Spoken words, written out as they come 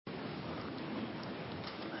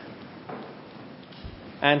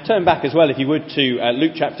And turn back as well, if you would, to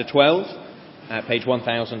Luke chapter 12, page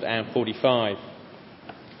 1045.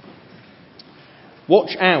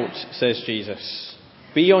 Watch out, says Jesus.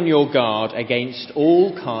 Be on your guard against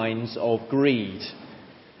all kinds of greed.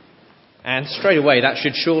 And straight away, that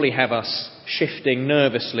should surely have us shifting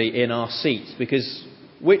nervously in our seats, because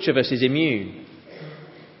which of us is immune?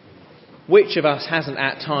 Which of us hasn't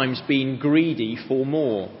at times been greedy for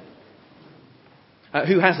more?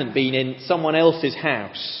 Who hasn't been in someone else's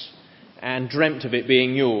house and dreamt of it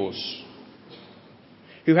being yours?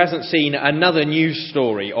 Who hasn't seen another news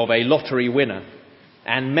story of a lottery winner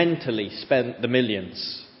and mentally spent the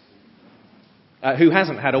millions? Who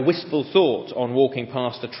hasn't had a wistful thought on walking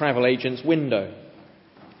past a travel agent's window?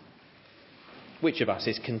 Which of us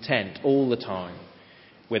is content all the time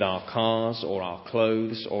with our cars or our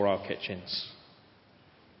clothes or our kitchens?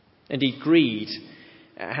 Indeed, greed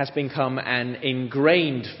has become an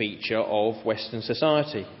ingrained feature of Western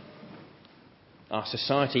society. Our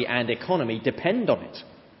society and economy depend on it.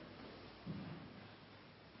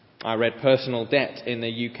 I read personal debt in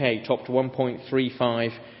the UK topped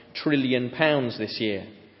 £1.35 trillion this year,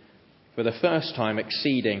 for the first time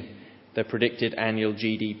exceeding the predicted annual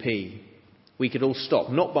GDP. We could all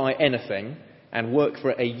stop, not buy anything, and work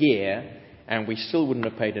for a year, and we still wouldn't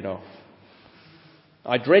have paid it off.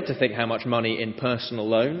 I dread to think how much money in personal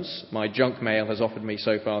loans my junk mail has offered me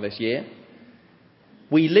so far this year.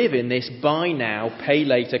 We live in this buy now, pay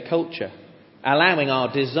later culture, allowing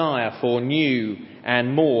our desire for new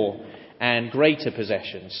and more and greater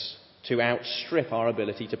possessions to outstrip our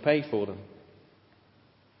ability to pay for them.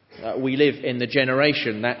 We live in the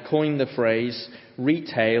generation that coined the phrase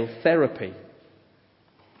retail therapy,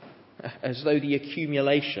 as though the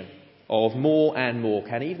accumulation of more and more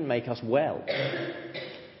can even make us well.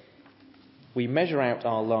 We measure out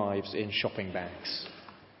our lives in shopping bags,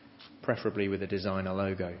 preferably with a designer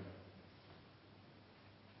logo.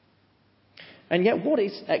 And yet, what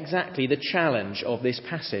is exactly the challenge of this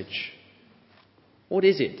passage? What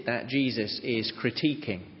is it that Jesus is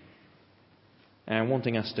critiquing and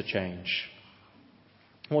wanting us to change?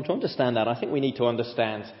 Well, to understand that, I think we need to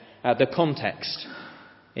understand the context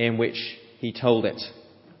in which he told it.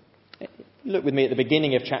 Look with me at the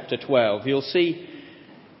beginning of chapter 12. You'll see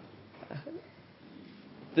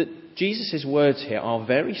that Jesus' words here are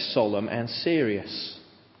very solemn and serious.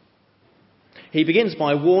 He begins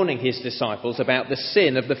by warning his disciples about the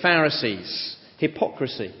sin of the Pharisees,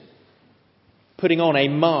 hypocrisy, putting on a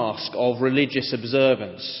mask of religious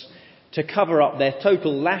observance to cover up their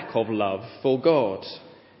total lack of love for God.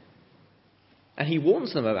 And he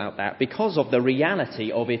warns them about that because of the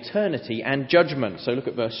reality of eternity and judgment. So look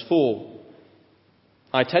at verse 4.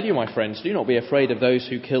 I tell you, my friends, do not be afraid of those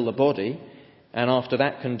who kill the body, and after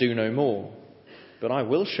that can do no more. But I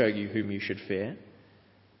will show you whom you should fear.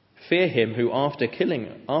 Fear him who, after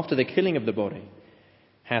the killing of the body,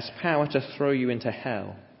 has power to throw you into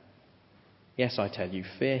hell. Yes, I tell you,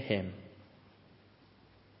 fear him.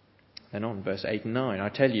 Then on, verse 8 and 9. I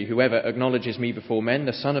tell you, whoever acknowledges me before men,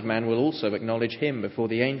 the Son of Man will also acknowledge him before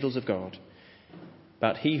the angels of God.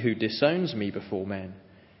 But he who disowns me before men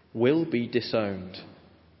will be disowned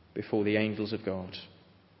before the angels of God.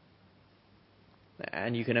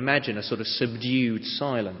 And you can imagine a sort of subdued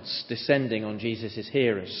silence descending on Jesus'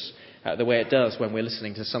 hearers, the way it does when we're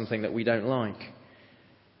listening to something that we don't like.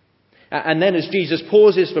 And then as Jesus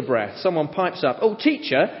pauses for breath, someone pipes up, "Oh,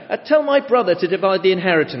 teacher, tell my brother to divide the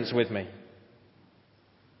inheritance with me."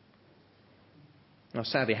 Now,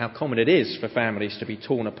 sadly, how common it is for families to be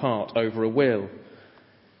torn apart over a will.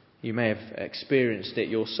 You may have experienced it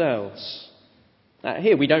yourselves.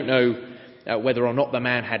 Here we don't know whether or not the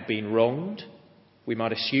man had been wronged. We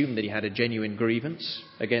might assume that he had a genuine grievance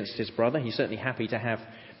against his brother. He's certainly happy to have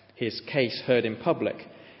his case heard in public.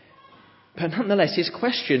 But nonetheless, his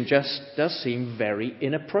question just does seem very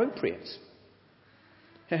inappropriate.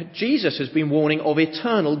 Jesus has been warning of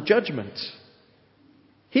eternal judgment.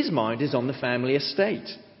 His mind is on the family estate.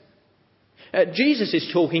 Jesus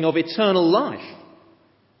is talking of eternal life.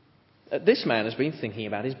 This man has been thinking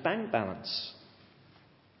about his bank balance.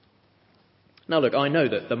 Now look, I know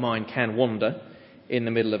that the mind can wander in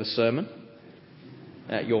the middle of a sermon.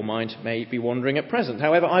 Your mind may be wandering at present.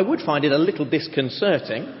 However, I would find it a little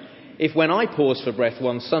disconcerting if when I paused for breath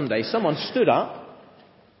one Sunday, someone stood up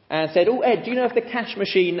and said, "Oh, Ed, do you know if the cash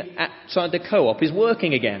machine outside the co-op is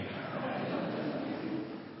working again?"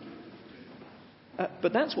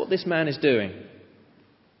 But that's what this man is doing.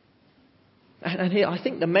 And here, I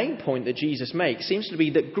think the main point that Jesus makes seems to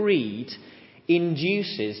be that greed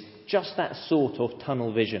induces just that sort of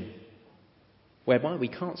tunnel vision, whereby we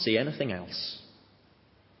can't see anything else.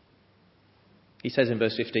 He says in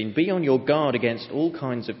verse 15, "Be on your guard against all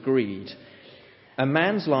kinds of greed. A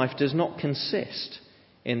man's life does not consist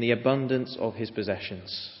in the abundance of his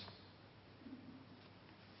possessions."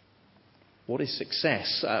 What is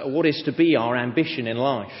success? What is to be our ambition in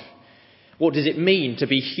life? What does it mean to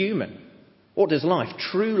be human? What does life,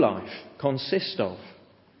 true life, consist of?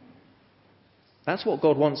 That's what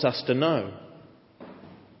God wants us to know.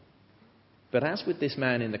 But as with this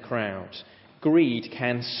man in the crowd, greed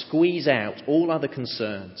can squeeze out all other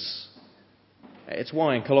concerns. It's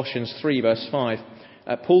why in Colossians 3 verse 5,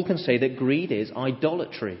 Paul can say that greed is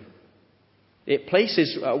idolatry. It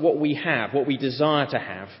places what we have, what we desire to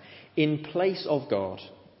have, in place of God,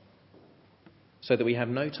 so that we have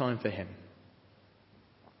no time for him.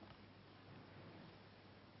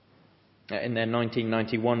 In their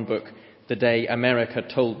 1991 book, The Day America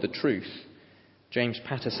Told the Truth, James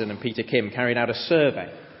Patterson and Peter Kim carried out a survey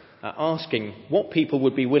asking what people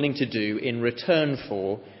would be willing to do in return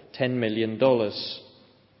for $10 million.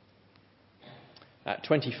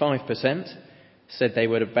 25% said they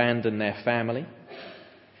would abandon their family.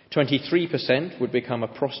 23% would become a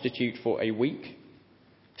prostitute for a week.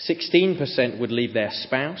 16% would leave their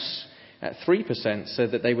spouse. 3%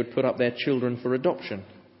 said that they would put up their children for adoption.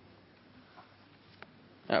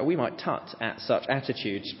 We might tut at such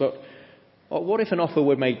attitudes, but what if an offer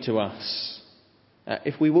were made to us?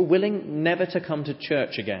 If we were willing never to come to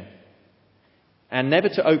church again and never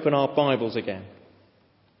to open our Bibles again,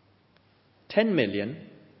 10 million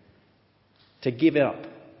to give it up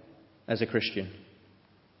as a Christian,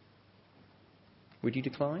 would you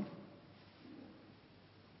decline?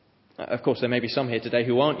 Of course, there may be some here today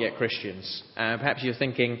who aren't yet Christians. Perhaps you're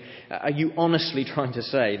thinking, are you honestly trying to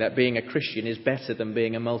say that being a Christian is better than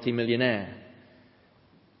being a multimillionaire?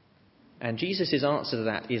 And Jesus' answer to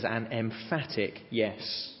that is an emphatic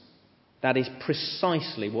yes. That is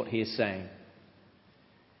precisely what he is saying.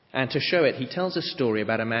 And to show it, he tells a story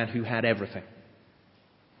about a man who had everything,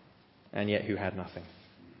 and yet who had nothing.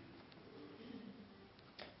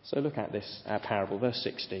 So look at this parable, verse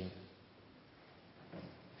 16.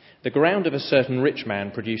 "The ground of a certain rich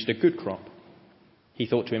man produced a good crop. He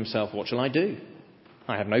thought to himself, 'What shall I do?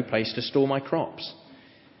 I have no place to store my crops.'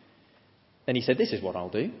 Then he said, 'This is what I'll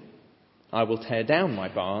do. I will tear down my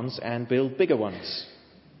barns and build bigger ones.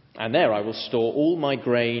 And there I will store all my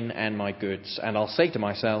grain and my goods. And I'll say to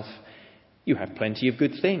myself, you have plenty of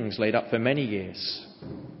good things laid up for many years.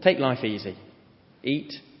 Take life easy.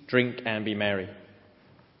 Eat, drink, and be merry.'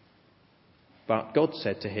 But God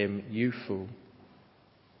said to him, 'You fool.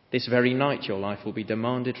 This very night your life will be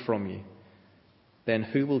demanded from you. Then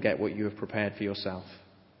who will get what you have prepared for yourself?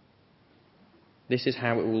 This is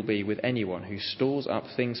how it will be with anyone who stores up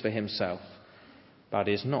things for himself, but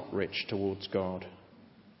is not rich towards God.'"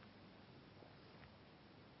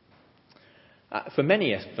 For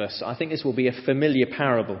many of us, I think this will be a familiar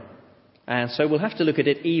parable. And so we'll have to look at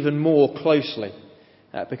it even more closely.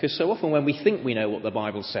 Because so often when we think we know what the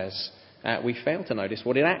Bible says, we fail to notice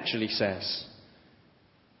what it actually says.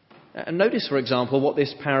 And notice, for example, what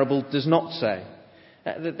this parable does not say.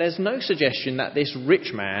 There's no suggestion that this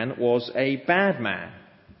rich man was a bad man.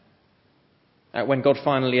 When God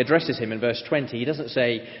finally addresses him in verse 20, he doesn't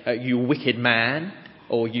say, "You wicked man,"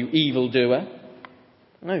 or "You evildoer."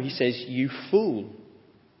 No, he says, "You fool."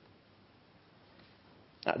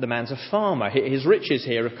 The man's a farmer. His riches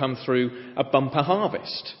here have come through a bumper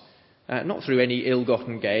harvest, not through any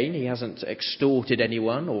ill-gotten gain. He hasn't extorted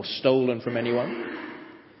anyone or stolen from anyone.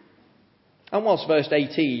 And whilst verse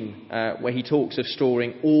 18, where he talks of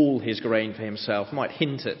storing all his grain for himself, might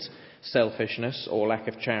hint at selfishness or lack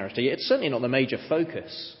of charity, it's certainly not the major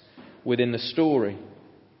focus within the story.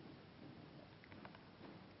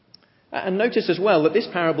 And notice as well that this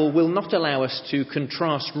parable will not allow us to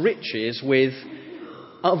contrast riches with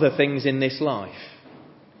other things in this life.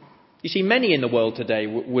 You see, many in the world today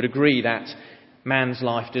would agree that man's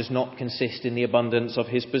life does not consist in the abundance of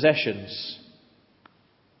his possessions.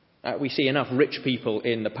 We see enough rich people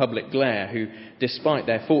in the public glare who, despite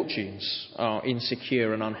their fortunes, are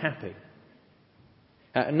insecure and unhappy.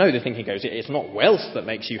 No, the thinking goes, it's not wealth that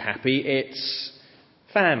makes you happy, it's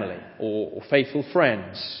family or faithful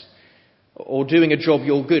friends, or doing a job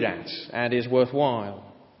you're good at and is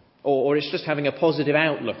worthwhile, or it's just having a positive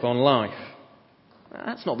outlook on life.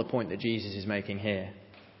 That's not the point that Jesus is making here.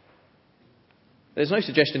 There's no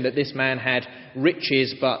suggestion that this man had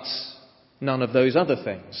riches but none of those other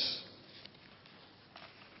things.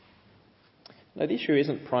 No, the issue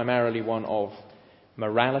isn't primarily one of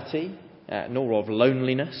morality, nor of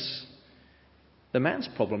loneliness. The man's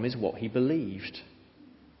problem is what he believed.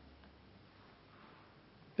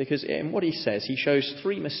 Because in what he says, he shows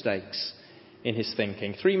three mistakes in his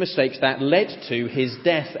thinking. 3 mistakes that led to his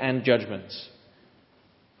death and judgment.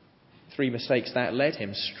 3 mistakes that led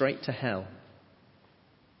him straight to hell.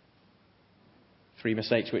 3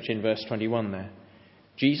 mistakes which in verse 21 there,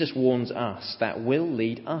 Jesus warns us that will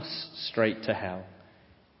lead us straight to hell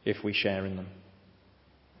if we share in them.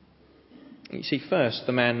 You see, first,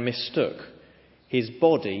 the man mistook his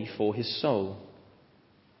body for his soul.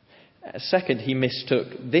 Second, he mistook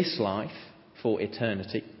this life for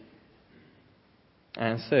eternity.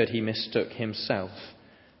 And third, he mistook himself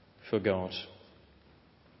for God.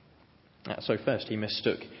 So first, he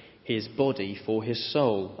mistook his body for his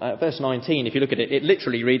soul. Verse 19, if you look at it, it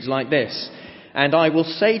literally reads like this. And I will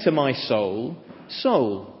say to my soul,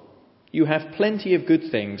 soul, you have plenty of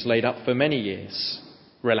good things laid up for many years.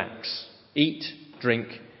 Relax, eat, drink,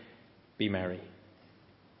 be merry.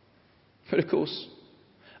 But of course,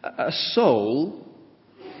 a soul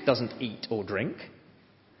doesn't eat or drink,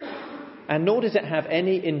 and nor does it have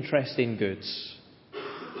any interest in goods.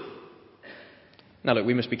 Now look,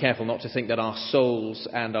 we must be careful not to think that our souls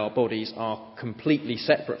and our bodies are completely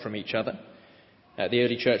separate from each other. The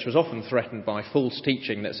early church was often threatened by false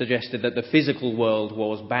teaching that suggested that the physical world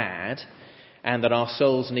was bad and that our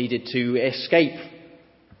souls needed to escape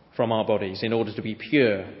from our bodies in order to be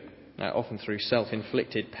pure, often through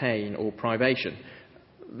self-inflicted pain or privation.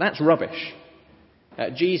 That's rubbish.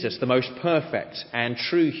 Jesus, the most perfect and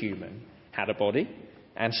true human, had a body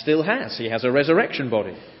and still has. He has a resurrection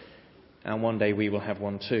body. And one day we will have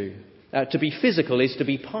one too. To be physical is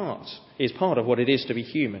part of what it is to be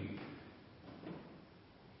human.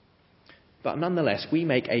 But nonetheless, we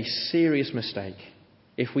make a serious mistake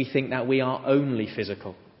if we think that we are only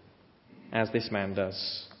physical, as this man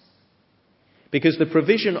does. Because the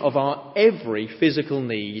provision of our every physical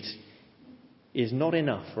need is not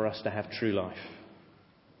enough for us to have true life.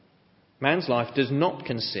 Man's life does not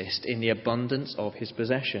consist in the abundance of his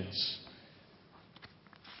possessions.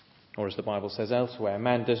 Or as the Bible says elsewhere,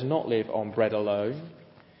 man does not live on bread alone,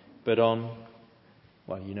 but on,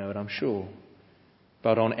 well, you know it, I'm sure,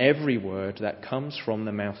 but on every word that comes from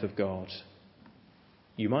the mouth of God.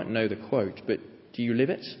 You might know the quote, but do you live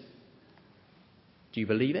it? Do you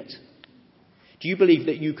believe it? Do you believe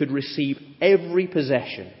that you could receive every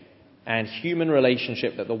possession and human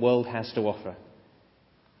relationship that the world has to offer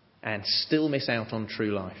and still miss out on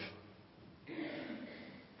true life?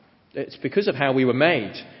 It's because of how we were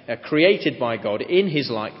made, created by God in his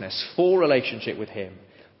likeness for relationship with him.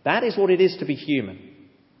 That is what it is to be human.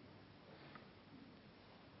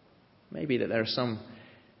 Maybe that there are some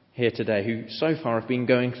here today who so far have been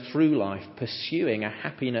going through life pursuing a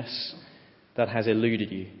happiness that has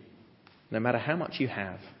eluded you, no matter how much you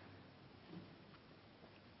have.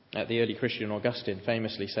 The early Christian Augustine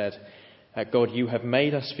famously said, God, you have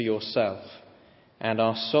made us for yourself, and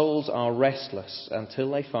our souls are restless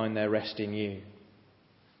until they find their rest in you.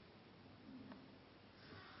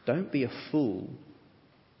 Don't be a fool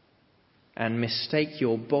and mistake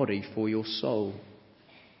your body for your soul.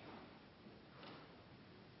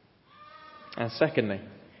 And secondly,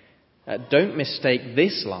 don't mistake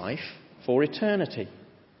this life for eternity,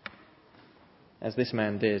 as this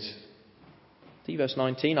man did. See verse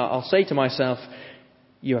 19, I'll say to myself,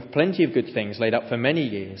 you have plenty of good things laid up for many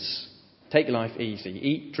years. Take life easy,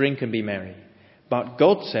 eat, drink and be merry. But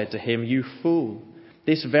God said to him, you fool,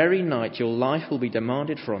 this very night your life will be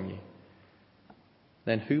demanded from you.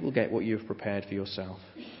 Then who will get what you have prepared for yourself?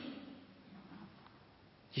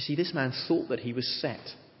 You see, this man thought that he was set.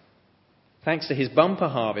 Thanks to his bumper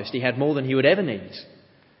harvest, he had more than he would ever need.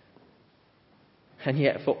 And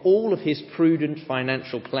yet, for all of his prudent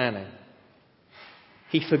financial planning,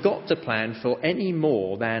 he forgot to plan for any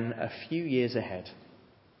more than a few years ahead.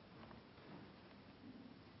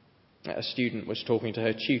 A student was talking to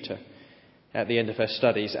her tutor at the end of her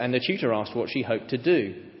studies, and the tutor asked what she hoped to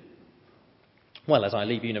do. Well, as I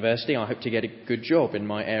leave university, I hope to get a good job in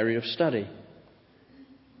my area of study.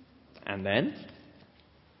 And then?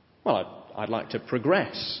 Well, I'd like to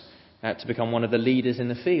progress to become one of the leaders in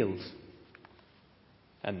the field.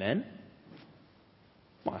 And then?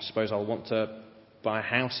 Well, I suppose I'll want to buy a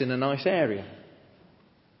house in a nice area.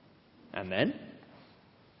 And then?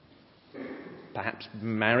 Perhaps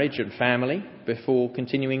marriage and family before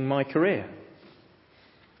continuing my career.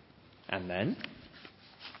 And then?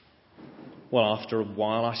 Well, after a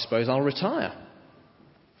while, I suppose I'll retire.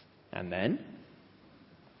 And then?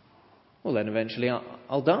 Well, then eventually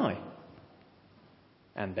I'll die.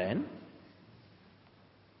 And then?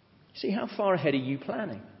 See, how far ahead are you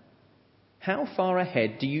planning? How far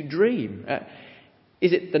ahead do you dream?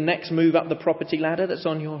 Is it the next move up the property ladder that's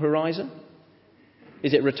on your horizon?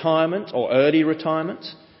 Is it retirement or early retirement?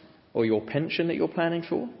 or your pension that you're planning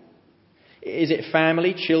for? Is it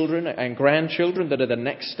family, children and grandchildren that are the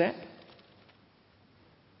next step?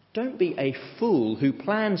 Don't be a fool who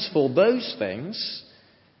plans for those things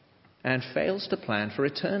and fails to plan for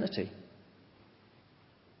eternity.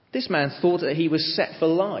 This man thought that he was set for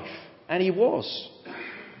life, and he was.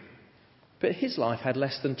 But his life had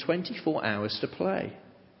less than 24 hours to play.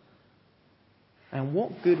 And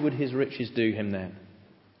what good would his riches do him then?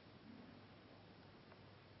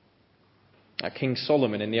 King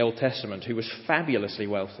Solomon in the Old Testament, who was fabulously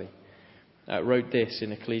wealthy, wrote this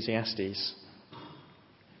in Ecclesiastes.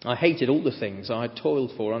 I hated all the things I had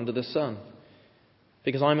toiled for under the sun,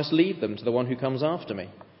 because I must leave them to the one who comes after me.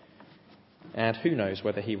 And who knows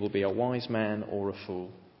whether he will be a wise man or a fool.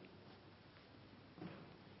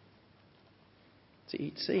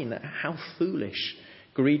 It's seen that how foolish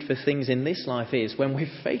greed for things in this life is when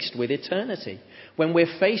we're faced with eternity, when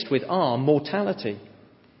we're faced with our mortality.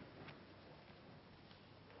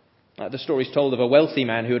 The story is told of a wealthy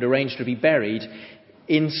man who had arranged to be buried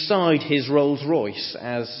inside his Rolls Royce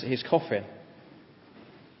as his coffin.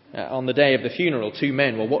 On the day of the funeral, two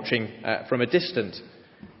men were watching from a distant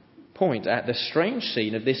point at the strange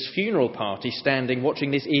scene of this funeral party standing watching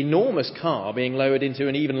this enormous car being lowered into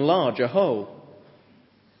an even larger hole.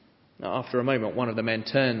 After a moment, one of the men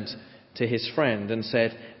turned to his friend and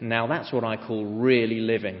said, "Now that's what I call really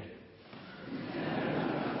living."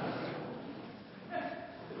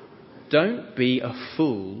 Don't be a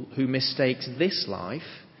fool who mistakes this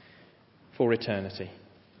life for eternity.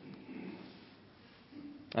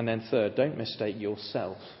 And then third, don't mistake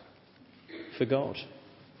yourself for God.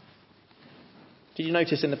 Did you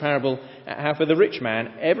notice in the parable how for the rich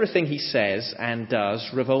man, everything he says and does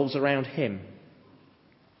revolves around him?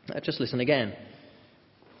 Just listen again.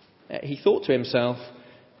 He thought to himself,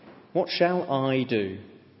 what shall I do?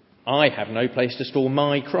 I have no place to store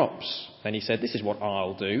my crops. Then he said, this is what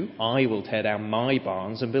I'll do. I will tear down my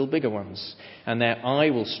barns and build bigger ones. And there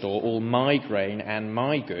I will store all my grain and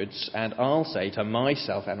my goods. And I'll say to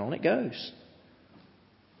myself, and on it goes.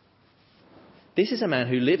 This is a man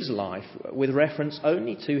who lives life with reference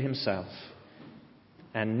only to himself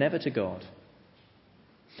and never to God.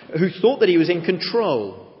 Who thought that he was in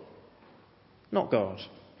control, not God.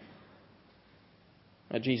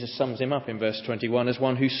 Jesus sums him up in verse 21 as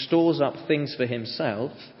one who stores up things for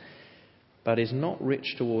himself but is not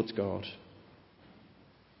rich towards God.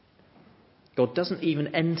 God doesn't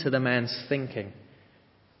even enter the man's thinking.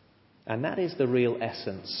 And that is the real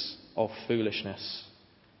essence of foolishness.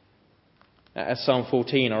 As Psalm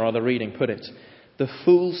 14, our other reading, put it, the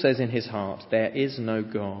fool says in his heart, there is no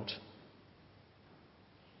God.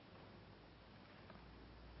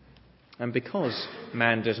 And because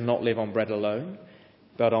man does not live on bread alone,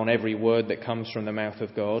 but on every word that comes from the mouth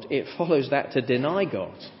of God, it follows that to deny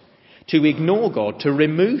God, to ignore God, to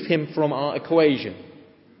remove him from our equation,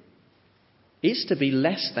 is to be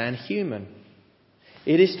less than human.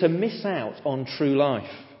 It is to miss out on true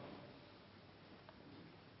life.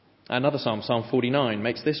 Another psalm, Psalm 49,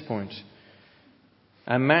 makes this point.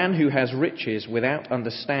 A man who has riches without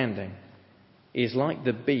understanding is like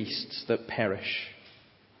the beasts that perish.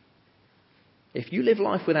 If you live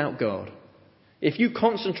life without God, if you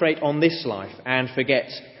concentrate on this life and forget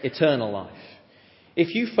eternal life,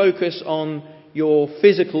 if you focus on your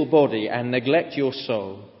physical body and neglect your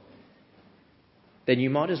soul, then you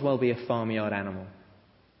might as well be a farmyard animal,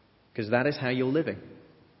 because that is how you're living.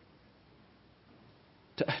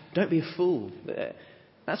 Don't be a fool.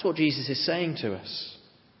 That's what Jesus is saying to us.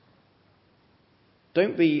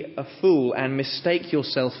 Don't be a fool and mistake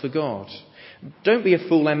yourself for God. Don't be a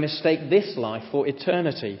fool and mistake this life for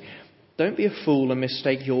eternity. Don't be a fool and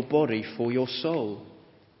mistake your body for your soul.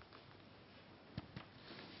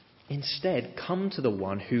 Instead, come to the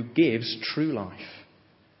one who gives true life.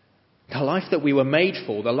 The life that we were made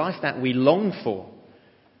for, the life that we long for,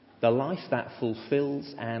 the life that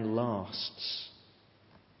fulfills and lasts.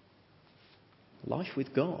 Life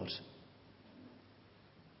with God.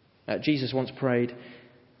 Jesus once prayed,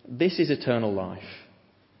 this is eternal life,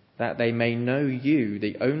 that they may know you,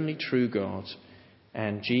 the only true God,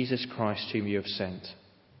 and Jesus Christ whom you have sent.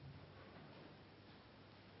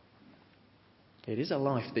 It is a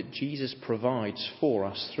life that Jesus provides for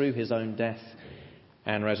us through his own death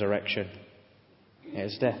and resurrection. It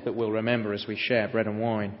is death that we'll remember as we share bread and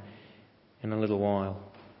wine in a little while.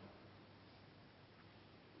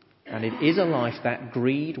 And it is a life that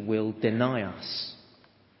greed will deny us.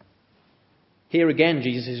 Here again,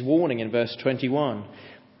 Jesus is warning in verse 21.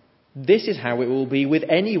 This is how it will be with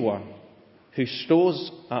anyone who stores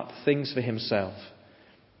up things for himself,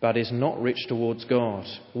 but is not rich towards God.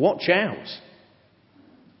 Watch out.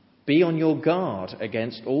 Be on your guard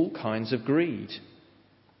against all kinds of greed.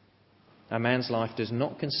 A man's life does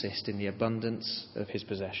not consist in the abundance of his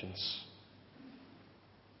possessions.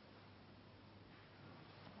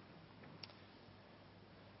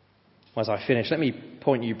 As I finish, let me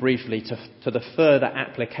point you briefly to the further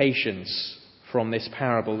applications from this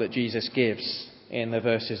parable that Jesus gives in the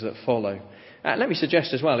verses that follow. Let me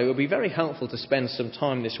suggest as well, it would be very helpful to spend some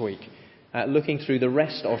time this week looking through the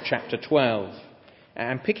rest of chapter 12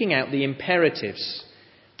 and picking out the imperatives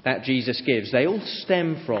that Jesus gives. They all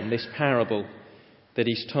stem from this parable that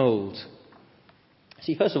he's told.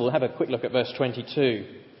 See, first of all, have a quick look at verse 22.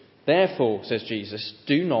 Therefore, says Jesus,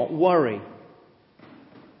 do not worry.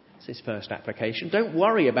 It's his first application. Don't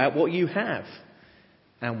worry about what you have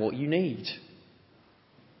and what you need.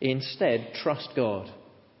 Instead, trust God.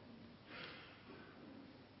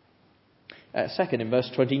 Second, in verse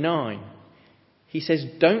 29, he says,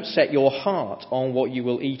 don't set your heart on what you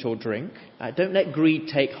will eat or drink. Don't let greed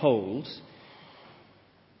take hold.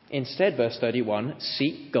 Instead, verse 31,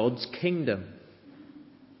 seek God's kingdom.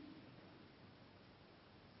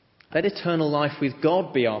 Let eternal life with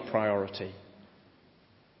God be our priority.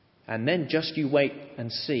 And then just you wait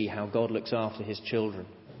and see how God looks after his children.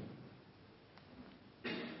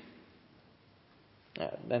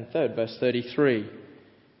 Then third, verse 33,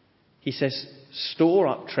 he says, store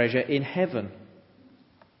up treasure in heaven,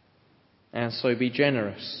 and so be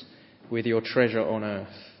generous with your treasure on earth.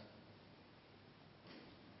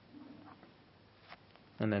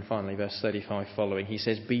 And then finally, verse 35 following, he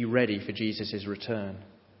says, be ready for Jesus' return.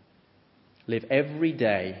 Live every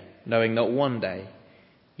day knowing that one day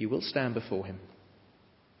you will stand before him,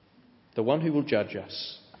 the one who will judge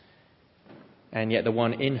us, and yet the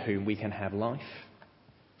one in whom we can have life,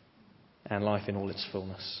 and life in all its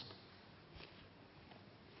fullness.